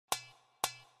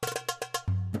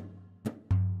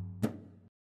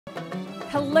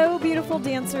Hello, beautiful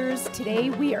dancers. Today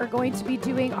we are going to be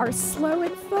doing our slow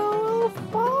and full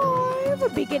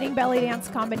 5 beginning belly dance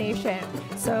combination.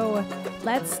 So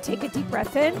let's take a deep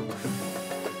breath in.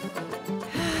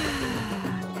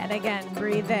 And again,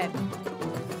 breathe in.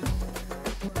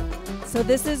 So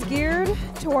this is geared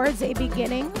towards a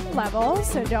beginning level,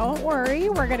 so don't worry.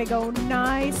 We're gonna go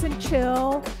nice and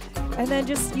chill, and then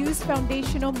just use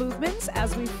foundational movements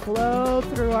as we flow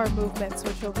through our movements,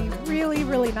 which will be really,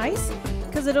 really nice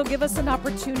because it'll give us an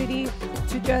opportunity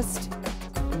to just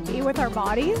be with our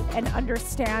body and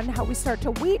understand how we start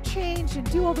to weight change and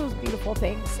do all those beautiful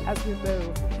things as we move.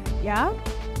 Yeah?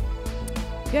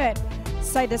 Good.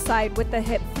 Side to side with the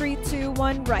hip. 3, 2,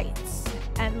 1, right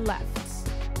and left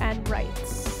and right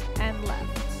and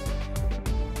left.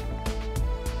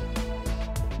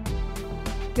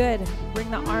 Good. Bring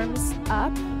the arms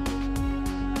up.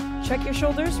 Check your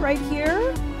shoulders right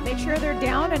here. Make sure they're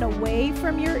down and away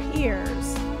from your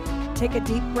ears. Take a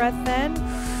deep breath in.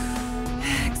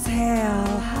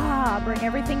 Exhale. Bring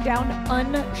everything down.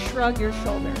 Unshrug your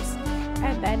shoulders.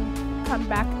 And then come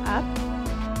back up.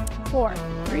 4,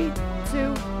 3, 2,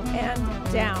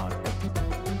 and down.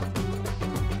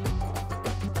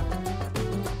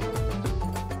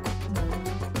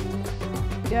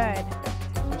 Good.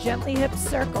 Gently hip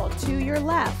circle to your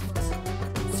left.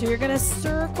 So you're gonna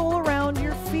circle around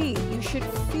your feet. You should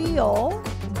feel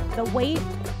the weight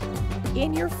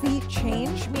in your feet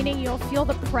change, meaning you'll feel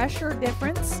the pressure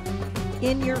difference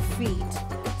in your feet.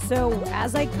 So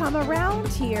as I come around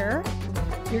here,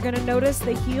 you're gonna notice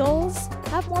the heels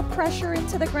have more pressure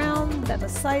into the ground than the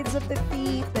sides of the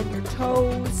feet, than your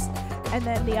toes, and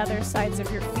then the other sides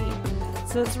of your feet.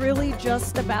 So it's really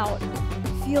just about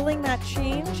feeling that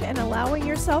change and allowing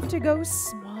yourself to go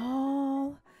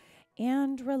small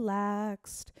and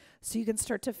relaxed so you can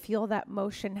start to feel that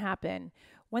motion happen.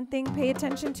 One thing pay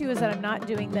attention to is that I'm not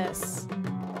doing this.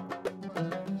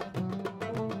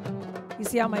 You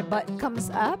see how my butt comes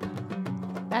up?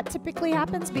 That typically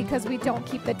happens because we don't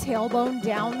keep the tailbone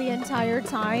down the entire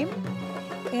time.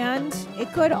 And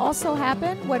it could also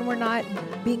happen when we're not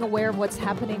being aware of what's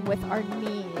happening with our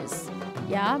knees.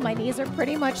 Yeah, my knees are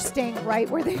pretty much staying right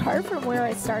where they are from where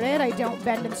I started. I don't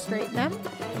bend and straighten them.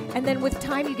 And then with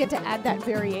time, you get to add that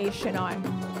variation on.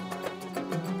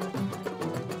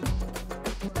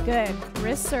 Good.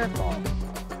 Wrist circle.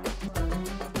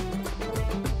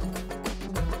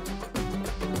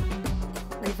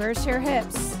 Reverse your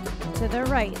hips to the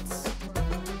right.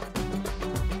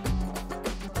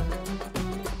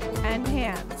 And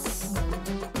hands.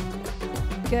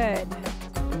 Good.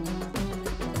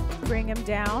 Bring them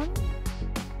down.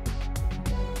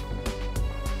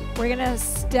 We're gonna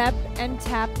step and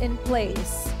tap in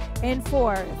place. In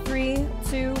 4, 3,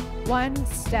 2, 1,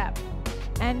 step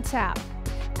and tap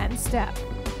and step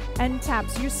and tap.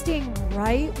 So you're staying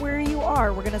right where you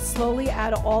are. We're gonna slowly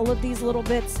add all of these little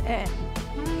bits in.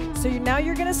 So now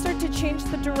you're gonna start to change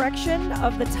the direction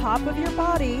of the top of your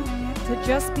body to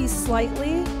just be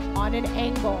slightly on an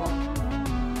angle.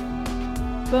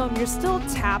 Boom, you're still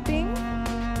tapping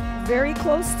very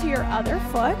close to your other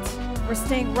foot. We're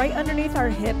staying right underneath our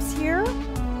hips here.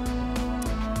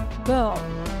 Boom.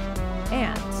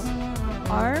 And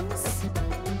arms.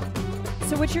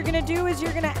 So what you're gonna do is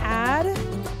you're gonna add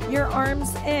your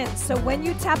arms in. So when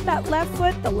you tap that left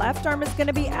foot, the left arm is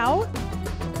gonna be out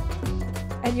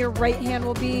and your right hand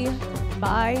will be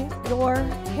by your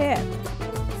hip.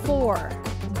 4,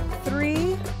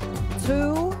 3,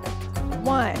 2,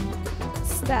 1.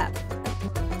 Step,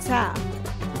 tap,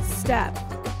 step,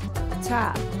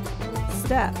 tap,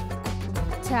 step,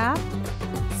 tap,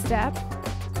 step,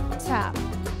 tap,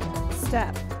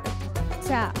 step,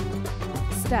 tap,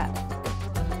 step,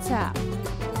 tap,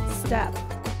 step,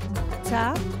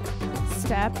 tap,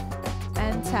 step,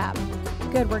 and tap.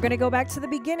 Good, we're gonna go back to the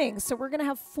beginning. So we're gonna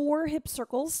have 4 hip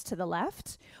circles to the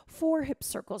left, 4 hip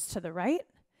circles to the right,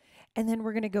 and then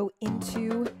we're gonna go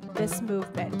into this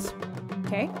movement,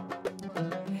 okay?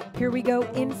 Here we go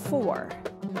in 4,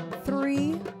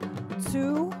 3,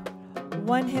 2,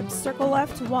 1 hip circle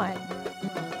left, 1,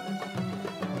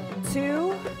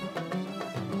 2,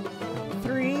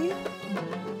 3,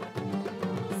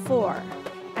 4,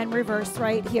 and reverse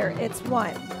right here. It's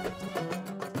 1,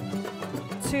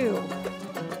 2,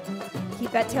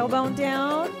 keep that tailbone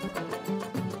down,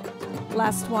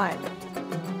 last 1.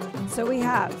 So we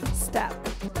have step,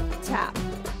 tap,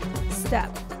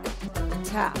 step,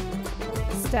 tap,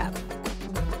 step,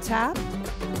 tap,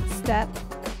 step,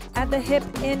 add the hip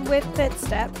in with it,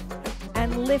 step,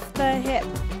 and lift the hip,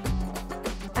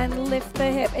 and lift the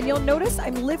hip. And you'll notice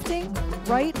I'm lifting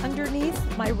right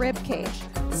underneath my rib cage.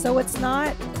 So it's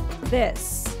not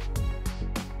this.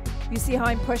 You see how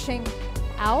I'm pushing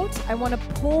out? I want to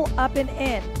pull up and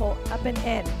in, pull up and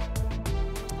in,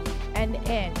 and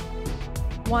in.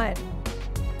 1,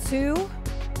 2,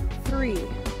 3,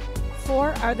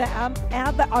 4. Are the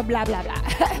add the blah blah blah.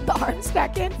 The arms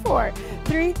back in. 4,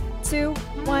 3, 2,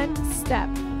 1. Step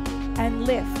and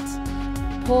lift.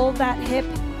 Pull that hip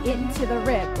into the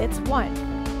rib. It's 1,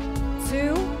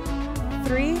 2,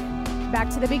 3. Back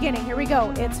to the beginning. Here we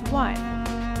go. It's 1,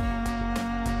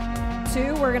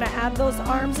 2. We're gonna add those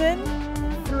arms in.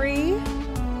 3,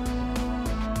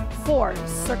 4.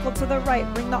 Circle to the right.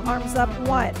 Bring the arms up.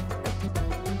 1,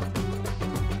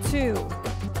 2.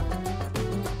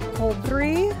 Hold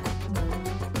 3,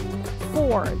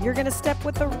 4. You're gonna step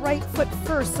with the right foot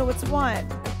first, so it's 1,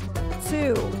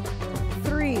 2,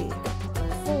 3,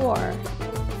 4,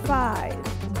 5,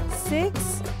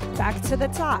 6. Back to the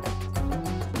top.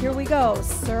 Here we go.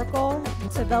 Circle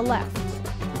to the left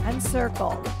and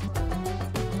circle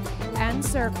and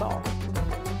circle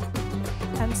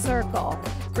and circle.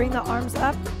 Bring the arms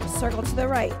up. Circle to the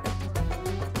right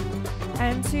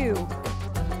and 2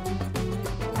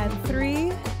 and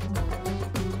 3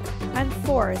 and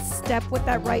 4. Step with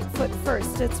that right foot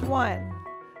first. It's 1,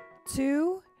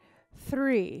 2,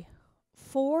 3,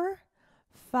 4,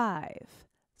 5,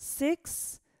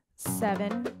 6,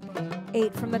 7,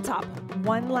 8 from the top.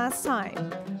 One last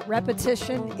time.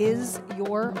 Repetition is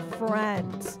your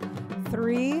friend.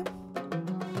 3,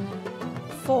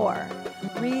 4.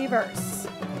 Reverse.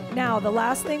 Now, the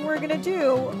last thing we're going to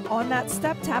do on that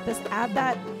step tap is add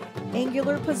that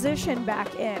angular position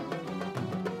back in.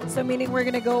 So meaning we're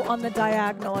going to go on the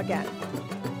diagonal again.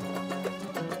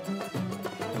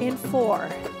 In 4,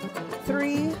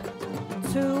 3,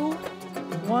 2,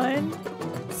 1.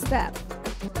 Step,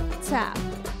 tap,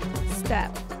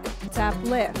 step, tap,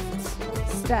 lift,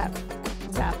 step,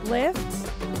 tap, lift,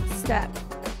 step,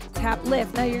 tap,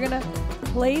 lift. Now you're going to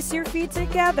place your feet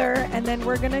together and then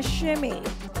we're going to shimmy.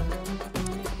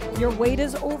 Your weight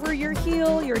is over your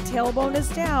heel, your tailbone is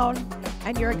down,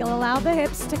 and you're going to allow the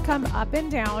hips to come up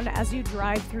and down as you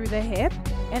drive through the hip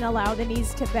and allow the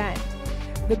knees to bend.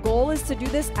 The goal is to do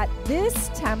this at this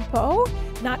tempo,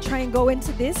 not try and go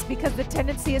into this, because the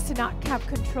tendency is to not have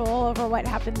control over what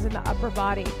happens in the upper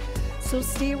body. So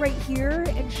stay right here,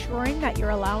 ensuring that you're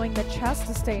allowing the chest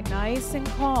to stay nice and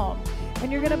calm.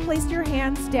 And you're going to place your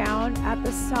hands down at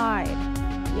the side.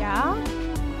 Yeah?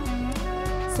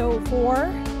 So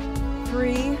 4,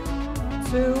 3,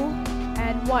 2,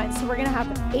 and 1. So we're going to have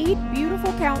 8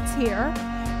 beautiful counts here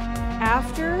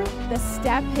after the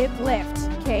step hip lift.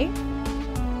 Okay?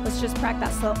 Let's just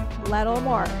practice a little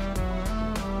more.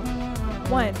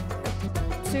 1,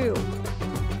 2,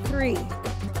 3,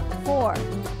 4,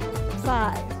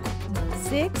 5,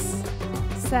 6,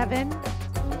 7,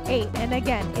 8. And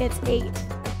again, it's 8,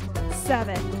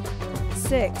 7,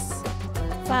 6,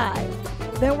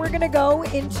 5. Then we're going to go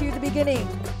into the beginning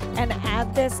and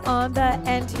add this on the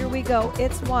end. Here we go.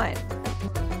 It's 1,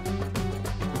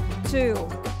 2,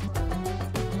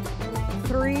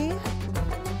 3,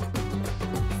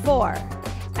 4.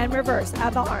 And reverse.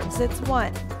 Add the arms. It's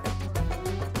 1,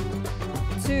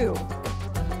 2,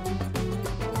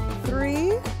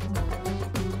 3,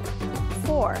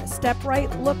 4. Step right,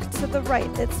 look to the right.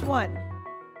 It's 1,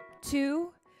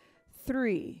 2,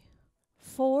 3,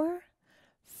 4,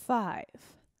 5,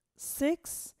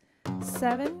 6,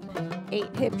 7,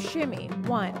 8. Hip shimmy.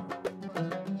 1,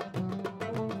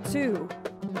 2,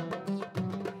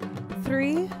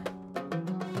 3,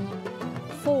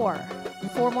 4.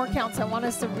 4 more counts. I want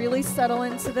us to really settle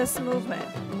into this movement.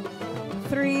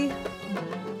 3,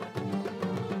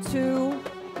 2,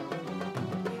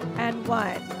 and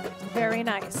 1. Very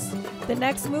nice. The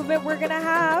next movement we're going to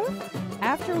have,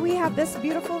 after we have this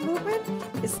beautiful movement,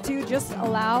 is to just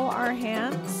allow our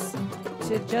hands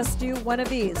to just do one of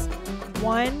these.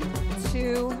 1,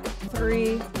 2,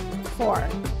 3, 4.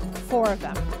 4 of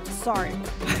them. Sorry.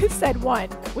 I said 1,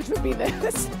 which would be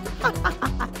this.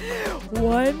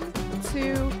 1,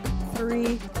 2,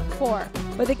 3, 4.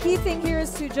 But the key thing here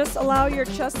is to just allow your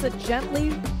chest to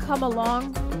gently come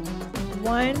along.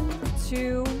 1,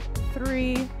 2,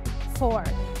 3, 4.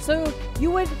 So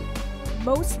you would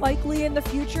most likely in the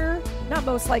future, not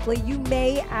most likely, you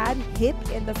may add hip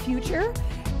in the future,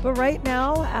 but right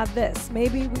now add this.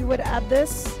 Maybe we would add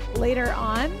this later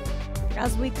on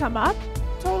as we come up.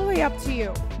 Totally up to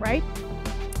you, right?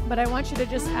 But I want you to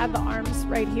just add the arms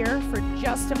right here for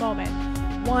just a moment.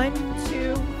 1,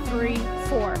 2, 3,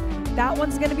 4. That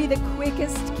one's going to be the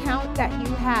quickest count that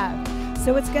you have.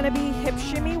 So it's going to be hip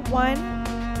shimmy. 1,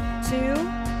 2,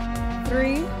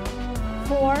 3,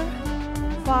 4,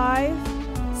 5,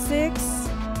 6,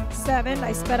 7.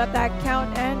 I sped up that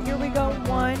count, and here we go.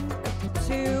 1,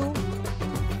 2,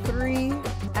 3,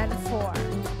 and 4.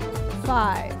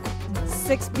 5,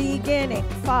 6, beginning.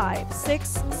 5,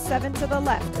 6, 7 to the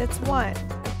left. It's 1,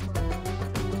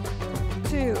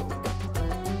 2,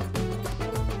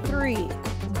 3,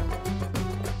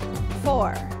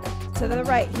 4. To the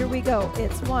right. Here we go.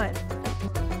 It's 1,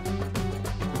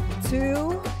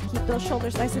 2. Keep those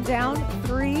shoulders nice and down.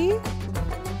 3,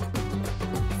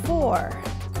 4.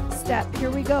 Step. Here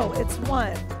we go. It's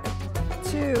 1,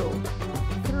 2,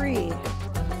 3,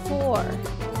 4,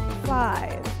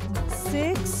 5,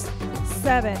 6,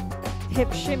 7.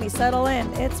 Hip shimmy. Settle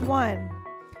in. It's 1,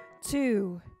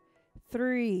 2,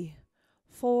 3,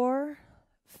 4,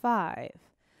 5,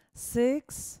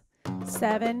 6,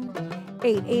 7,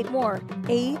 8. 8 more.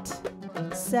 8,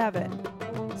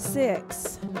 7,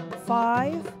 6,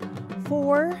 5,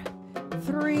 4,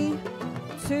 3,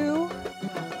 2,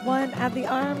 1. Add the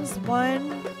arms.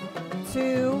 1,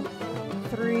 2,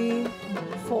 3,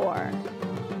 4.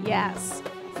 Yes,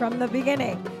 from the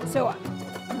beginning. So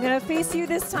I'm going to face you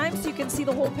this time so you can see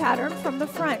the whole pattern from the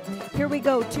front. Here we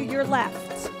go. To your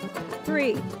left.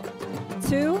 3,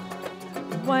 2,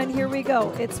 1. Here we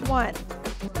go. It's 1,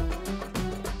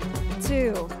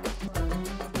 2,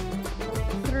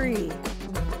 3,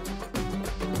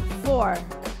 4.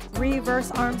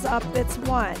 Reverse arms up. It's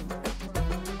 1,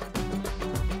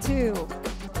 2,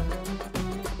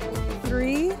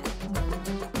 3,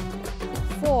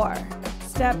 4.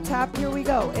 Step, tap. Here we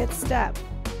go. It's step.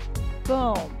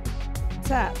 Boom.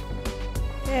 Tap.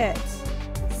 Hit.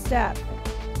 Step.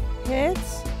 Hit.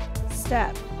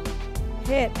 Step.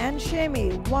 Hit and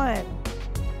shimmy. 1,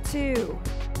 2,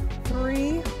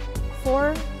 3,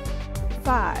 4,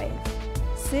 5,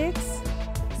 6,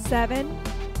 7,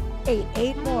 8.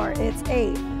 8 more. It's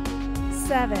 8,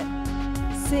 7,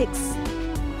 6,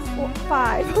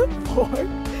 5, 4,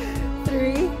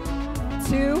 3,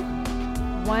 2,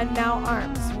 1. Now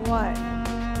arms. 1,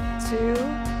 2,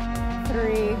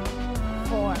 3,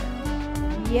 4.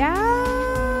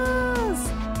 Yes!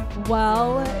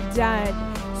 Well done.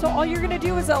 So all you're going to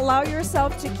do is allow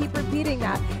yourself to keep repeating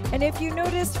that. And if you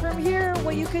notice from here,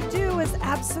 what you could do is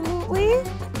absolutely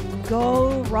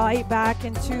go right back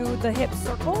into the hip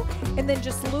circle and then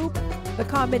just loop the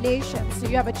combination so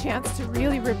you have a chance to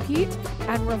really repeat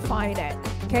and refine it.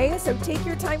 Okay, so take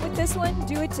your time with this one.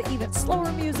 Do it to even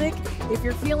slower music. If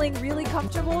you're feeling really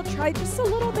comfortable, try just a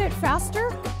little bit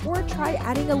faster or try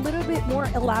adding a little bit more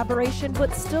elaboration,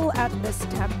 but still at this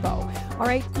tempo. All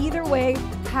right, either way,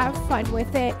 have fun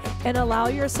with it and allow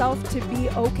yourself to be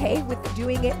okay with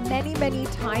doing it many, many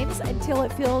times until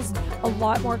it feels a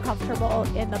lot more comfortable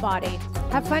in the body.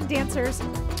 Have fun, dancers.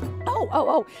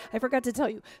 Oh, I forgot to tell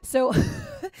you. So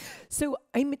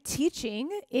I'm teaching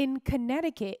in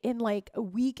Connecticut in like a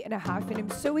week and a half, and I'm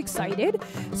so excited.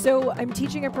 So I'm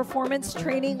teaching a performance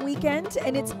training weekend,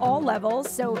 and it's all levels.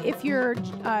 So if you're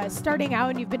starting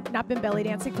out and you've not been belly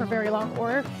dancing for very long,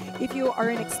 or if you are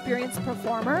an experienced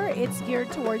performer, it's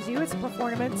geared towards you. It's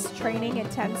performance training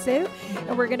intensive,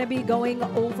 and we're going to be going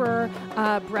over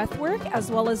breath work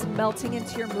as well as melting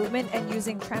into your movement and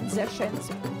using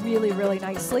transitions really, really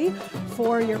nicely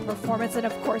for your performance. And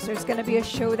of course, there's going to be a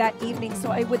show that evening.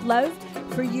 So I would love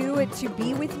for you to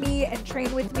be with me and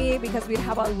train with me because we'd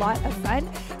have a lot of fun.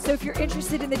 So if you're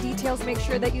interested in the details, make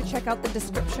sure that you check out the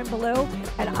description below,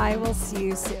 and I will see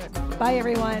you soon. Bye,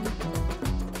 everyone.